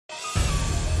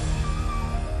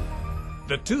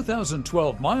The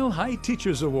 2012 Mile High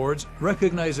Teachers Awards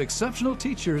recognize exceptional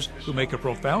teachers who make a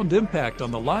profound impact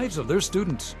on the lives of their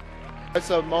students. It's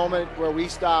a moment where we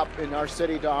stop in our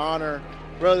city to honor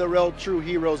really the real true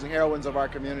heroes and heroines of our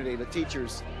community, the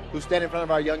teachers who stand in front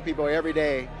of our young people every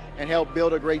day and help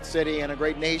build a great city and a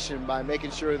great nation by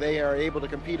making sure they are able to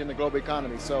compete in the global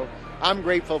economy. So I'm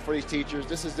grateful for these teachers.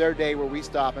 This is their day where we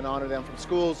stop and honor them from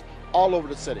schools all over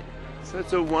the city. So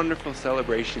it's a wonderful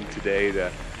celebration today to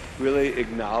really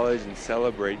acknowledge and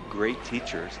celebrate great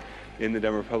teachers in the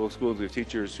Denver Public Schools. We have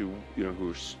teachers who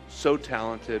are so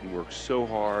talented and work so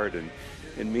hard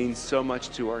and mean so much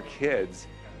to our kids.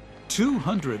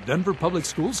 200 Denver Public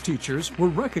Schools teachers were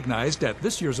recognized at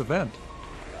this year's event.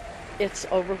 It's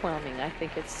overwhelming. I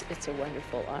think it's a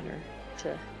wonderful honor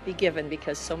to be given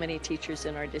because so many teachers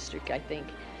in our district, I think,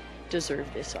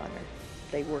 deserve this honor.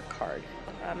 They work hard.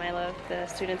 I love the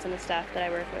students and the staff that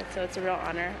I work with, so it's a real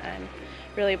honor. I'm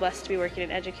really blessed to be working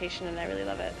in education, and I really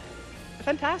love it.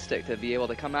 Fantastic to be able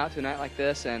to come out to a night like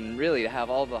this and really to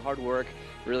have all the hard work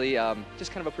really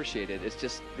just kind of appreciated. It's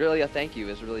just really a thank you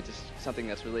is really just something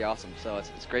that's really awesome. So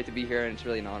it's great to be here and it's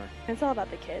really an honor. It's all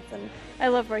about the kids, and I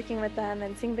love working with them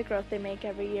and seeing the growth they make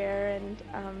every year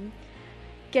and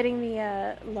getting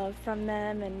the love from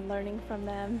them and learning from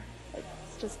them.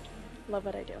 It's just love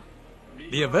what I do.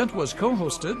 The event was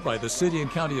co-hosted by the City and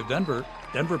County of Denver,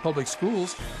 Denver Public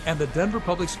Schools, and the Denver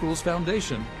Public Schools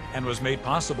Foundation, and was made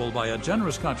possible by a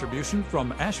generous contribution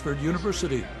from Ashford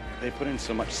University. They put in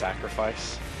so much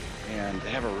sacrifice, and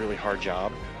they have a really hard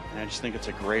job, and I just think it's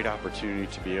a great opportunity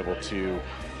to be able to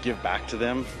give back to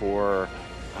them for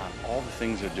all the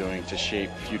things they're doing to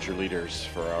shape future leaders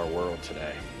for our world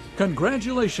today.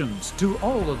 Congratulations to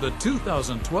all of the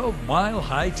 2012 Mile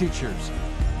High teachers.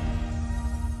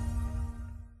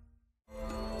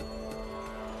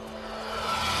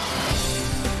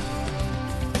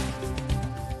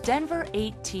 Denver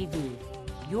 8 TV,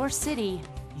 your city,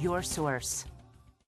 your source.